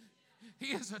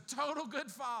 He is a total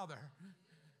good father.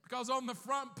 Because on the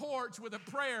front porch with a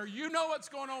prayer, you know what's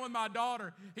going on with my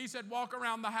daughter. He said, walk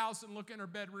around the house and look in her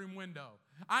bedroom window.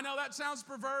 I know that sounds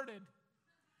perverted.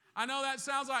 I know that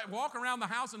sounds like walk around the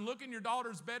house and look in your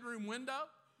daughter's bedroom window.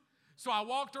 So I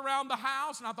walked around the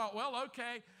house and I thought, well,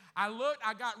 okay. I looked,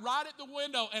 I got right at the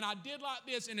window and I did like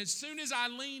this. And as soon as I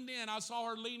leaned in, I saw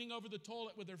her leaning over the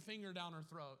toilet with her finger down her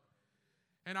throat.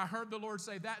 And I heard the Lord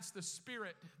say, that's the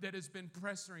spirit that has been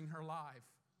pressuring her life.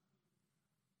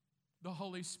 The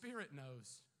Holy Spirit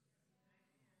knows.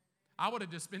 I would have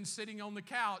just been sitting on the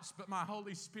couch, but my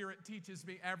Holy Spirit teaches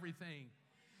me everything.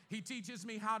 He teaches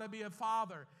me how to be a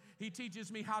father. He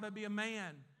teaches me how to be a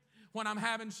man. When I'm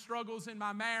having struggles in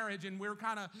my marriage and we're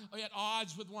kind of at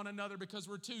odds with one another because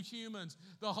we're two humans,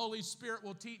 the Holy Spirit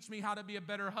will teach me how to be a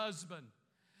better husband.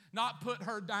 Not put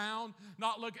her down,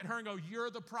 not look at her and go, you're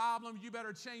the problem, you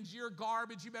better change your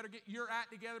garbage, you better get your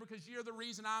act together because you're the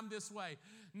reason I'm this way.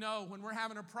 No, when we're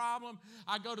having a problem,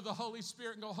 I go to the Holy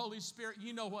Spirit and go, Holy Spirit,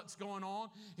 you know what's going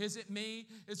on. Is it me?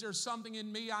 Is there something in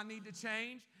me I need to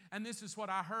change? And this is what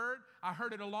I heard. I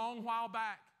heard it a long while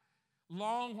back,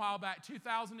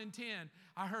 2010.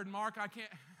 I heard, Mark, I can't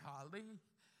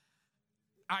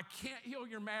heal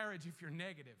your marriage if you're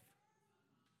negative.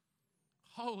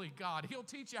 Holy God, He'll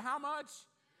teach you how much?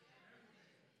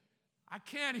 I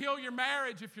can't heal your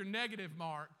marriage if you're negative,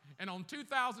 Mark. And on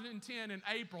 2010 in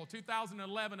April,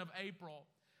 2011 of April,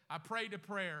 I prayed a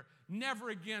prayer. Never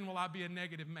again will I be a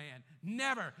negative man.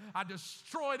 Never. I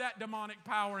destroy that demonic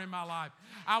power in my life.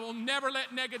 I will never let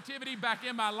negativity back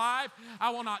in my life. I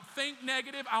will not think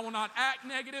negative. I will not act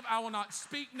negative. I will not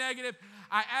speak negative.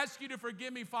 I ask you to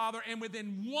forgive me, Father. And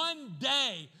within one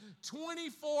day,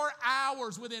 24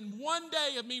 hours, within one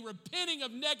day of me repenting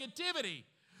of negativity,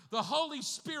 the Holy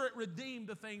Spirit redeemed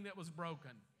the thing that was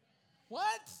broken.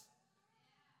 What?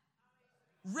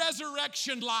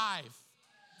 Resurrection life.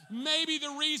 Maybe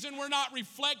the reason we're not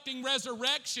reflecting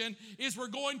resurrection is we're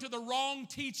going to the wrong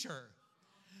teacher.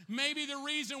 Maybe the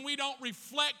reason we don't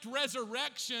reflect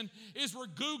resurrection is we're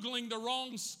Googling the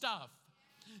wrong stuff.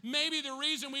 Maybe the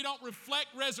reason we don't reflect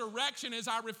resurrection is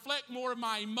I reflect more of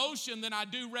my emotion than I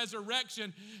do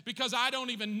resurrection because I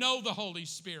don't even know the Holy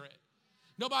Spirit.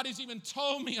 Nobody's even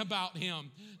told me about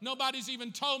Him. Nobody's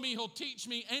even told me He'll teach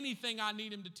me anything I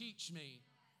need Him to teach me.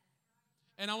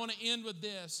 And I want to end with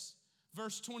this.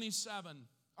 Verse 27.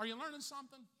 Are you learning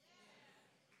something?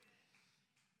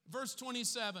 Verse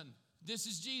 27. This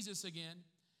is Jesus again.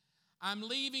 I'm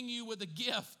leaving you with a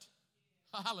gift.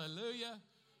 Hallelujah.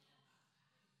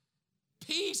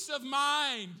 Peace of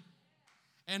mind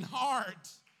and heart.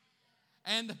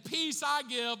 And the peace I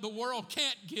give, the world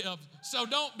can't give. So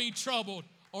don't be troubled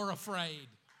or afraid.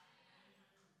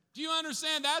 Do you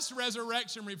understand? That's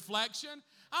resurrection reflection.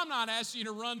 I'm not asking you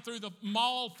to run through the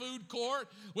mall food court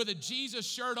with a Jesus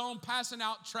shirt on, passing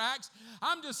out tracts.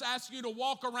 I'm just asking you to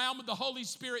walk around with the Holy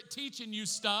Spirit teaching you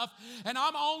stuff. And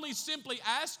I'm only simply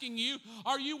asking you,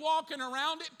 are you walking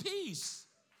around at peace?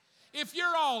 If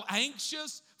you're all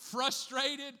anxious,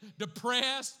 frustrated,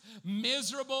 depressed,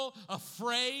 miserable,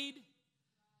 afraid,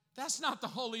 that's not the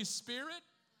Holy Spirit.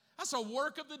 That's a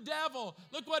work of the devil.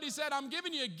 Look what He said, I'm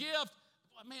giving you a gift.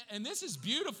 Man, and this is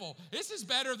beautiful. This is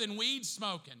better than weed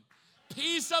smoking.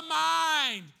 Peace of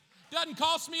mind. Doesn't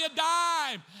cost me a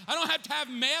dime. I don't have to have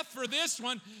meth for this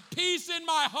one. Peace in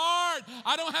my heart.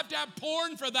 I don't have to have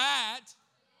porn for that.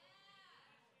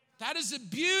 That is the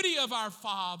beauty of our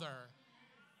Father.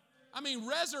 I mean,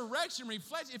 resurrection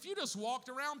reflects. If you just walked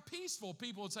around peaceful,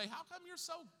 people would say, how come you're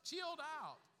so chilled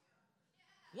out?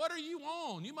 What are you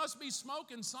on? You must be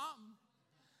smoking something.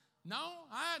 No,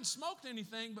 I hadn't smoked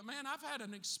anything, but man, I've had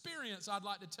an experience I'd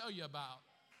like to tell you about.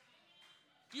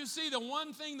 You see, the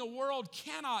one thing the world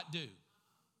cannot do,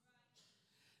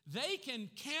 they can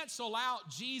cancel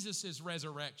out Jesus'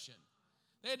 resurrection.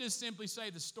 They just simply say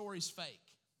the story's fake.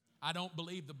 I don't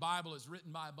believe the Bible is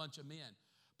written by a bunch of men.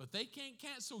 But they can't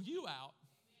cancel you out.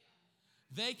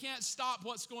 They can't stop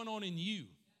what's going on in you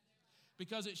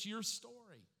because it's your story.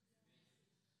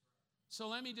 So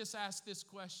let me just ask this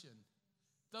question.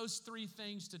 Those three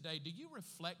things today, do you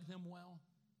reflect them well?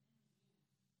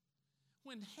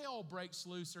 When hell breaks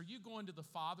loose, are you going to the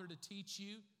Father to teach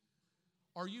you?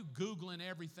 Or are you Googling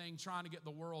everything trying to get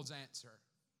the world's answer?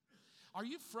 Are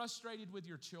you frustrated with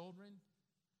your children?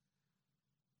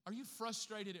 Are you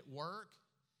frustrated at work?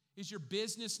 Is your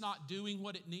business not doing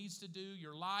what it needs to do?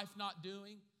 Your life not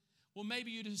doing? Well,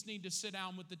 maybe you just need to sit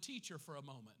down with the teacher for a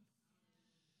moment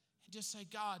and just say,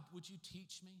 God, would you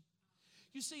teach me?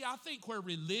 You see, I think where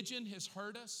religion has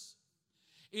hurt us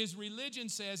is religion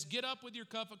says, get up with your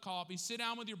cup of coffee, sit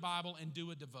down with your Bible, and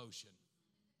do a devotion.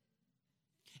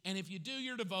 And if you do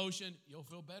your devotion, you'll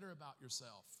feel better about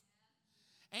yourself.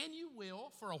 And you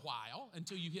will for a while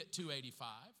until you hit 285.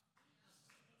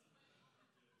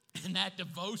 And that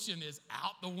devotion is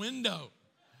out the window.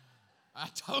 I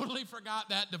totally forgot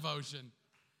that devotion.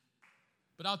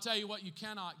 But I'll tell you what you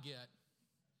cannot get.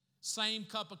 Same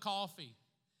cup of coffee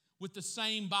with the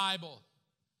same Bible.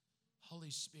 Holy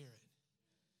Spirit,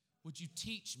 would you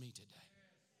teach me today?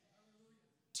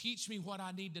 Teach me what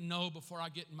I need to know before I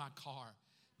get in my car.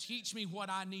 Teach me what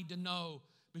I need to know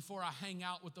before I hang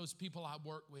out with those people I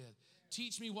work with.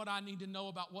 Teach me what I need to know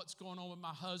about what's going on with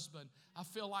my husband. I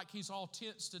feel like he's all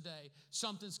tense today.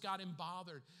 Something's got him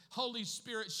bothered. Holy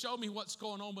Spirit, show me what's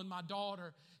going on with my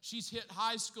daughter. She's hit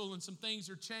high school and some things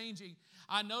are changing.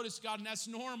 I notice, God, and that's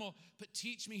normal, but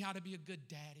teach me how to be a good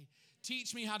daddy.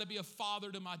 Teach me how to be a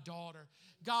father to my daughter.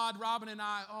 God, Robin and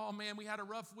I, oh man, we had a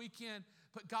rough weekend,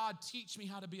 but God, teach me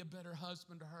how to be a better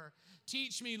husband to her.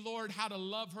 Teach me, Lord, how to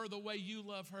love her the way you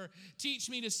love her. Teach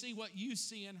me to see what you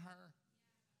see in her.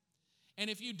 And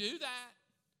if you do that,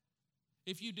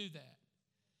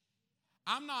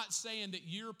 I'm not saying that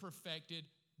you're perfected,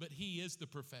 but he is the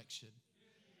perfection.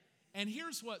 And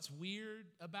here's what's weird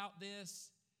about this,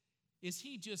 is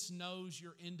he just knows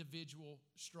your individual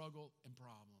struggle and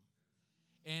problem.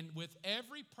 And with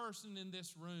every person in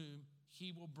this room,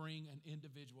 he will bring an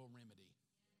individual remedy.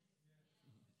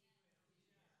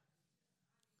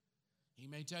 He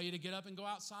may tell you to get up and go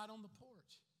outside on the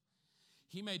porch.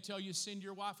 He may tell you send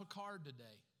your wife a card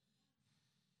today.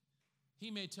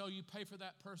 He may tell you pay for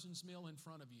that person's meal in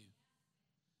front of you.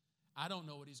 I don't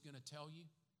know what he's going to tell you,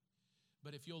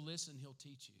 but if you'll listen, he'll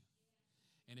teach you.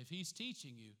 And if he's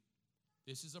teaching you,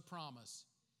 this is a promise.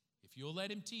 If you'll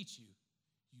let him teach you,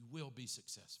 you will be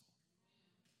successful.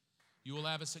 You will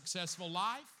have a successful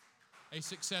life, a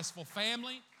successful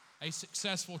family, a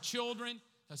successful children,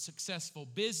 a successful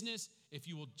business. If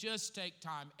you will just take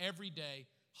time every day,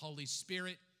 Holy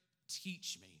Spirit,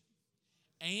 teach me.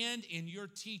 And in your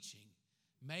teaching,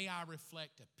 may I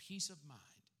reflect a peace of mind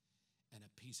and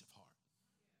a peace of heart.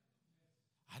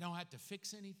 I don't have to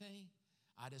fix anything.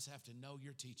 I just have to know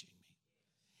you're teaching me.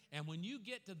 And when you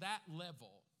get to that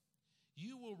level,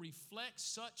 you will reflect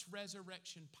such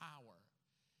resurrection power.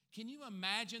 Can you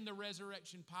imagine the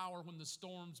resurrection power when the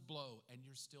storms blow and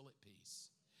you're still at peace?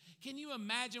 Can you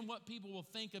imagine what people will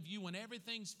think of you when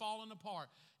everything's falling apart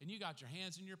and you got your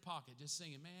hands in your pocket just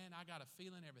singing, man, I got a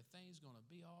feeling everything's going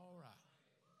to be all right.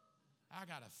 I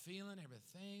got a feeling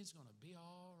everything's going to be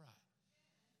all right.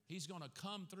 He's going to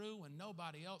come through when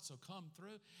nobody else will come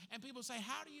through. And people say,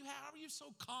 how are you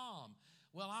so calm?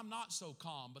 Well, I'm not so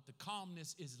calm, but the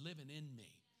calmness is living in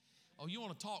me. Oh, you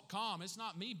want to talk calm? It's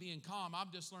not me being calm.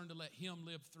 I've just learned to let him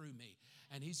live through me.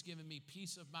 And he's given me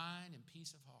peace of mind and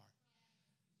peace of heart.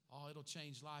 Oh, it'll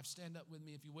change life. Stand up with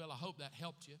me if you will. I hope that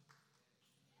helped you.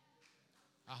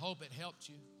 I hope it helped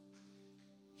you.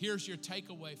 Here's your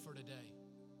takeaway for today.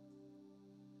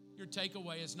 Your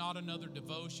takeaway is not another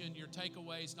devotion. Your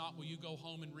takeaway is not will you go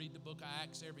home and read the book of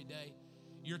Acts every day.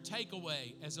 Your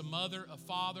takeaway as a mother, a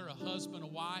father, a husband, a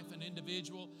wife, an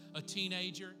individual, a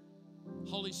teenager,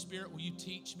 Holy Spirit, will you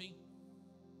teach me?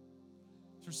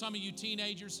 For some of you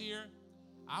teenagers here,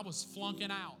 I was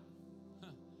flunking out.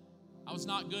 I was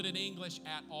not good at English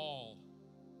at all.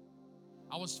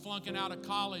 I was flunking out of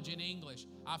college in English.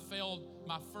 I failed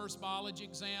my first biology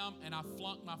exam and I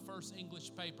flunked my first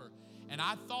English paper. And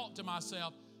I thought to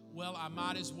myself, well, I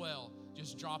might as well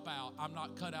just drop out. I'm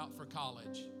not cut out for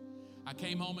college. I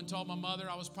came home and told my mother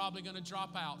I was probably going to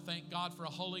drop out. Thank God for a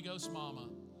Holy Ghost mama.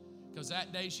 Because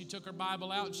that day she took her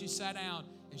Bible out and she sat down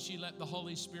and she let the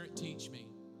Holy Spirit teach me.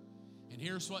 And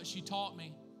here's what she taught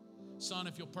me. Son,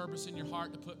 if you'll purpose in your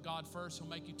heart to put God first, he'll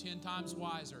make you 10 times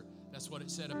wiser. That's what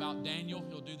it said about Daniel.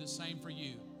 He'll do the same for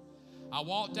you. I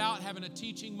walked out having a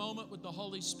teaching moment with the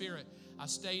Holy Spirit. I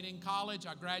stayed in college.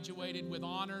 I graduated with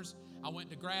honors. I went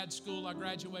to grad school. I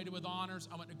graduated with honors.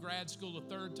 I went to grad school a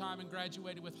third time and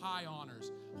graduated with high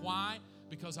honors. Why?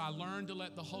 Because I learned to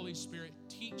let the Holy Spirit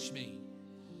teach me.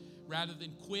 Rather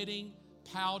than quitting,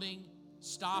 pouting,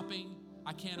 stopping,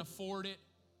 I can't afford it.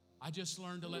 I just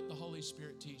learned to let the Holy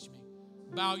Spirit teach me.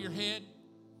 Bow your head.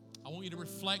 I want you to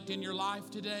reflect in your life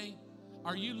today.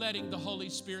 Are you letting the Holy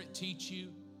Spirit teach you,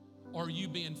 or are you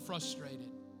being frustrated?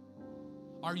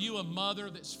 Are you a mother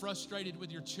that's frustrated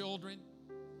with your children?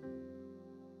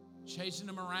 chasing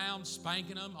them around,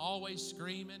 spanking them, always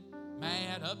screaming,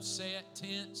 mad, upset,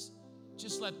 tense.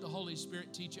 Just let the Holy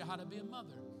Spirit teach you how to be a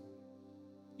mother.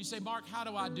 You say, Mark, how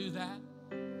do I do that?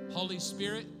 Holy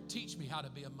Spirit, teach me how to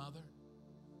be a mother.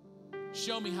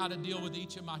 Show me how to deal with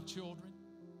each of my children.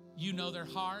 You know their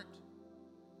heart.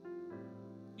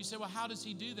 You say, well, how does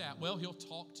he do that? Well, he'll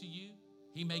talk to you.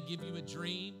 He may give you a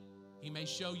dream. He may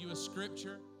show you a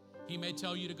scripture. He may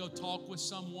tell you to go talk with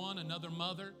someone, another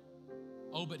mother.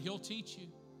 Oh, but he'll teach you.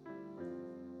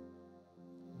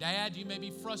 Dad, you may be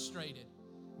frustrated.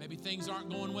 Maybe things aren't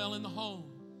going well in the home.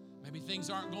 Maybe things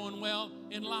aren't going well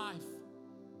in life.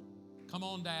 Come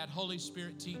on, Dad. Holy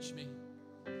Spirit, teach me.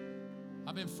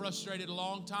 I've been frustrated a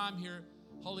long time here.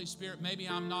 Holy Spirit, maybe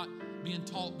I'm not being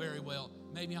taught very well.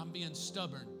 Maybe I'm being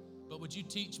stubborn. But would you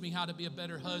teach me how to be a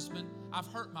better husband? I've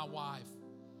hurt my wife.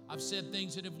 I've said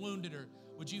things that have wounded her.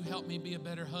 Would you help me be a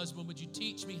better husband? Would you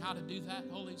teach me how to do that,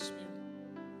 Holy Spirit?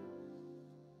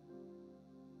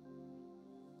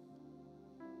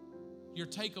 Your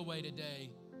takeaway today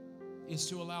is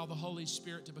to allow the Holy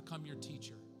Spirit to become your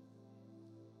teacher.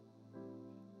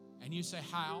 And you say,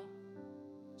 how?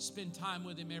 Spend time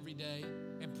with him every day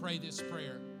and pray this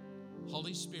prayer.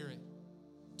 Holy Spirit,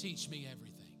 teach me everything.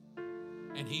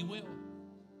 And he will.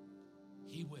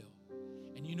 He will.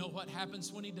 And you know what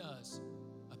happens when he does?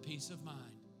 A peace of mind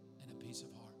and a peace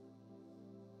of heart.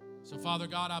 So, Father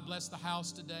God, I bless the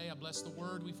house today. I bless the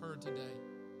word we've heard today.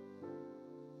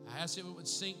 I ask if it would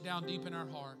sink down deep in our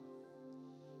heart.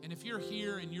 And if you're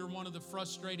here and you're one of the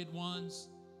frustrated ones,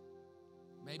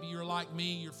 maybe you're like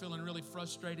me, you're feeling really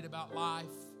frustrated about life.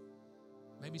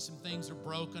 Maybe some things are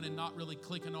broken and not really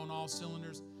clicking on all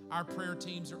cylinders. Our prayer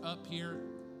teams are up here.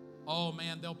 Oh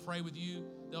man, they'll pray with you.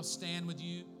 They'll stand with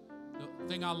you. The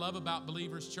thing I love about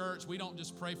Believers Church, we don't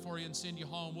just pray for you and send you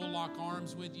home. We'll lock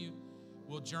arms with you.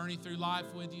 We'll journey through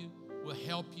life with you. We'll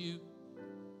help you.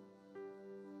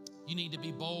 You need to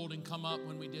be bold and come up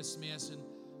when we dismiss and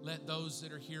let those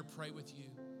that are here pray with you.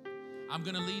 I'm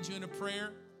going to lead you in a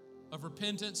prayer of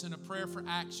repentance and a prayer for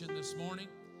action this morning.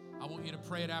 I want you to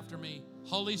pray it after me.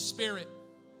 Holy Spirit,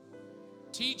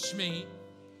 teach me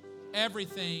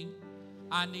everything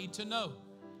I need to know.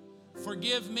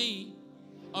 Forgive me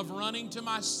of running to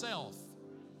myself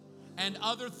and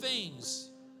other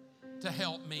things to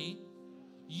help me.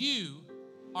 You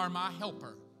are my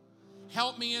helper.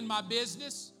 Help me in my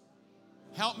business.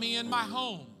 Help me in my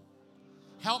home.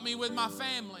 Help me with my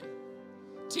family.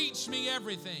 Teach me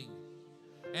everything.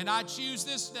 And I choose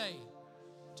this day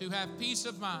to have peace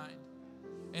of mind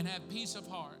and have peace of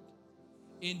heart.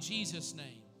 In Jesus'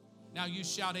 name. Now you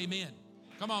shout amen.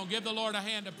 Come on, give the Lord a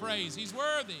hand of praise. He's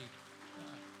worthy.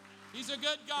 He's a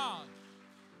good God.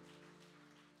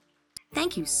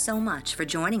 Thank you so much for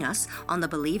joining us on the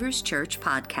Believers Church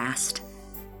podcast.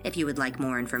 If you would like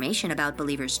more information about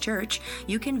Believers Church,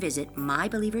 you can visit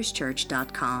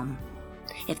mybelieverschurch.com.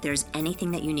 If there's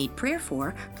anything that you need prayer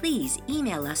for, please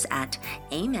email us at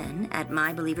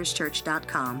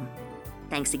amen@mybelieverschurch.com.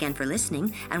 Thanks again for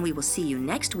listening, and we will see you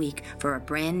next week for a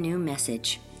brand new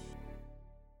message.